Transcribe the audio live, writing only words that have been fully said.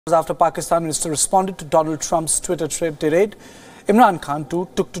After Pakistan minister responded to Donald Trump's Twitter tirade, Imran Khan too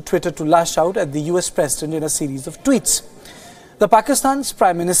took to Twitter to lash out at the US president in a series of tweets. The Pakistan's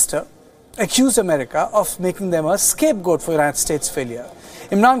prime minister accused America of making them a scapegoat for United States failure.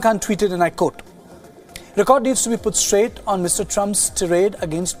 Imran Khan tweeted, and I quote, "Record needs to be put straight on Mr. Trump's tirade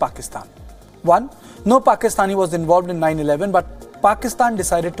against Pakistan. 1. No Pakistani was involved in 9/11, but Pakistan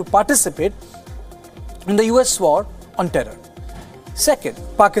decided to participate in the US war on terror. Second,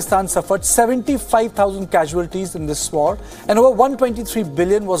 Pakistan suffered 75,000 casualties in this war and over 123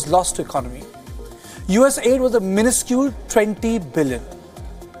 billion was lost to economy. US aid was a minuscule 20 billion.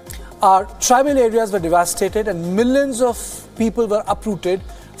 Our tribal areas were devastated and millions of people were uprooted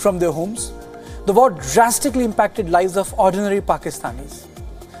from their homes. The war drastically impacted lives of ordinary Pakistanis.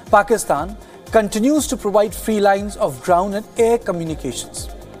 Pakistan continues to provide free lines of ground and air communications.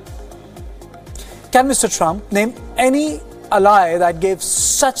 Can Mr. Trump name any ally that gave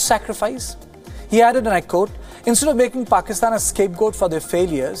such sacrifice?" He added, and I quote, "Instead of making Pakistan a scapegoat for their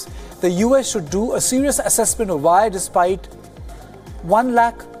failures, the US should do a serious assessment of why, despite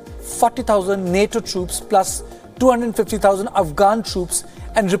 140,000 NATO troops plus 250,000 Afghan troops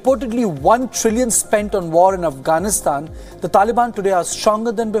and reportedly 1 trillion spent on war in Afghanistan, the Taliban today are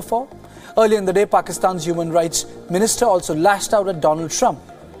stronger than before." Earlier in the day, Pakistan's human rights minister also lashed out at Donald Trump.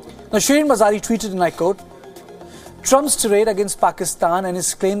 Now, Shirin Mazari tweeted, and I quote, "Trump's tirade against Pakistan and his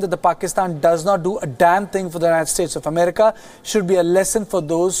claim that the Pakistan does not do a damn thing for the United States of America should be a lesson for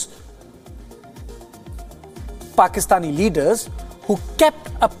those Pakistani leaders who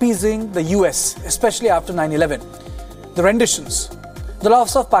kept appeasing the US, especially after 9/11. The renditions, the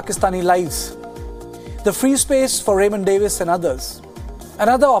loss of Pakistani lives, the free space for Raymond Davis and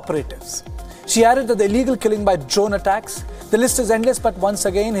other operatives." She added that the illegal killing by drone attacks, the list is endless, but once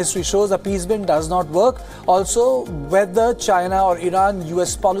again, history shows appeasement does not work. Also, whether China or Iran,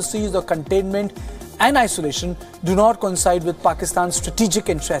 US policies or containment and isolation do not coincide with Pakistan's strategic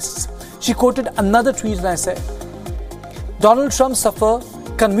interests. She quoted another tweet, and I said, "Donald Trump suffers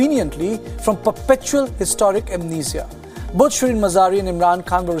conveniently from perpetual historic amnesia." Both Shirin Mazari and Imran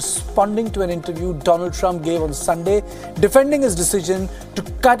Khan were responding to an interview Donald Trump gave on Sunday, defending his decision to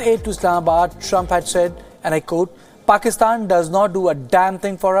cut aid to Islamabad. Trump had said, and I quote, "Pakistan does not do a damn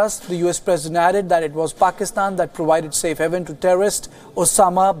thing for us." The US president added that it was Pakistan that provided safe haven to terrorist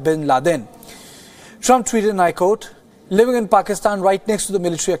Osama bin Laden. Trump tweeted, and I quote, "Living in Pakistan right next to the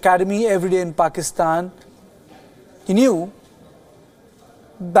military academy, every day in Pakistan, he knew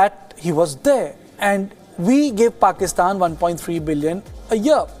that he was there. And we give Pakistan 1.3 billion a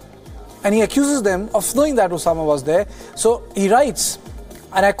year." And he accuses them of knowing that Osama was there. So he writes,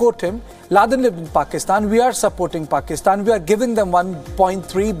 and I quote him, "Laden lived in Pakistan. We are supporting Pakistan. We are giving them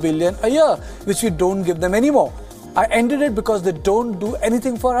 1.3 billion a year, which we don't give them anymore. I ended it because they don't do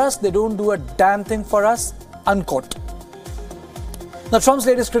anything for us. They don't do a damn thing for us." Unquote. Now, Trump's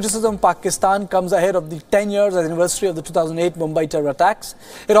latest criticism of Pakistan comes ahead of the 10 years anniversary of the 2008 Mumbai terror attacks.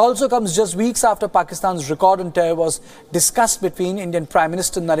 It also comes just weeks after Pakistan's record on terror was discussed between Indian Prime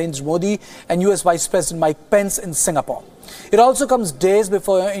Minister Narendra Modi and US Vice President Mike Pence in Singapore. It also comes days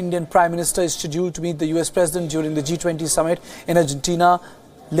before Indian Prime Minister is scheduled to meet the US President during the G20 summit in Argentina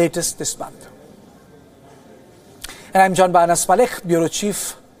latest this month. And I'm joined by Anas Malik, Bureau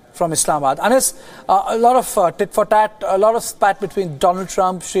Chief from Islamabad. Anas, a lot of tit for tat, a lot of spat between Donald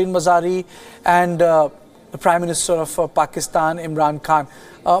Trump, Shirin Mazari and the Prime Minister of Pakistan, Imran Khan.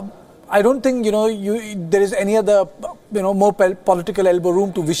 I don't think, there is any other, more political elbow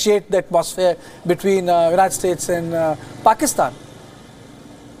room to vitiate the atmosphere between United States and Pakistan.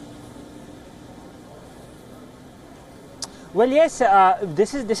 Well, yes,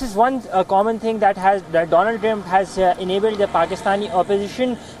 this is one common thing that Donald Trump has enabled the Pakistani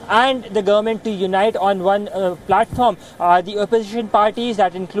opposition and the government to unite on one platform. The opposition parties,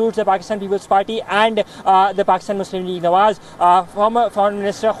 that includes the Pakistan People's Party and the Pakistan Muslim League Nawaz. Former Foreign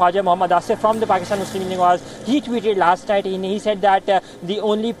Minister Khwaja Mohammad Asif from the Pakistan Muslim League Nawaz, he tweeted last night, and he said that the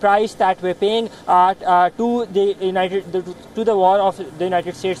only price that we're paying to the war of the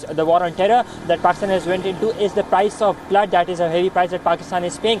United States, the war on terror that Pakistan has went into, is the price of blood. That is a heavy price that Pakistan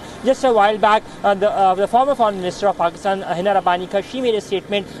is paying. Just a while back, the former Foreign Minister of Pakistan, Hina Rabbani Khan, she made a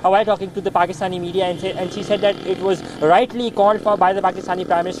statement while talking to the Pakistani media, and she said that it was rightly called for by the Pakistani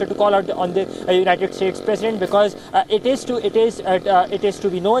Prime Minister to call out on the United States President, because it is to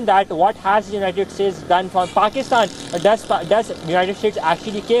be known that what has the United States done for Pakistan? Does the United States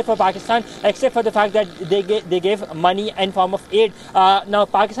actually care for Pakistan, except for the fact that they gave money in form of aid? Now,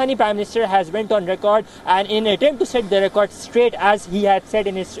 Pakistani Prime Minister has went on record, and in an attempt to set the record straight, as he had said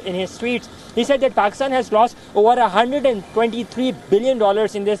in his tweets, he said that Pakistan has lost over $123 billion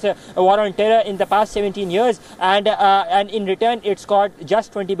in this war on terror in the past 17 years, and in return it's got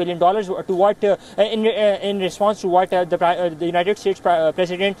just $20 billion to what in response to what the United States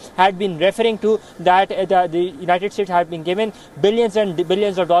President had been referring to, that the United States had been given billions and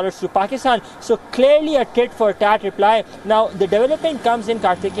billions of dollars to Pakistan. So clearly a tit for tat reply. Now the development comes in,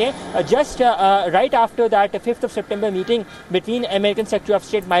 Karthike, just right after that 5th of September meeting between American Secretary of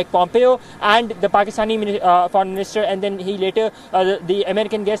State Mike Pompeo and the Pakistani foreign minister, and then he later, the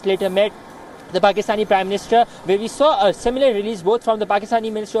American guest later met the Pakistani Prime Minister, where we saw a similar release both from the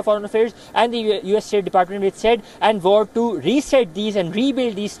Pakistani Ministry of Foreign Affairs and the US State Department, which said and vowed to reset these and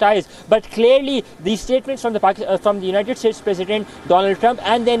rebuild these ties. But clearly these statements from the United States President Donald Trump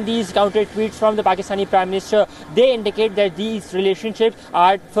and then these counter tweets from the Pakistani Prime Minister, they indicate that these relationships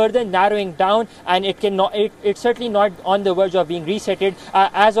are further narrowing down, and it's certainly not on the verge of being resetted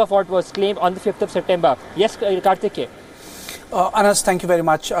as of what was claimed on the 5th of September. Yes, Karthike. Anas, thank you very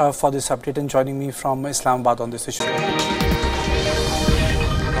much for this update and joining me from Islamabad on this issue.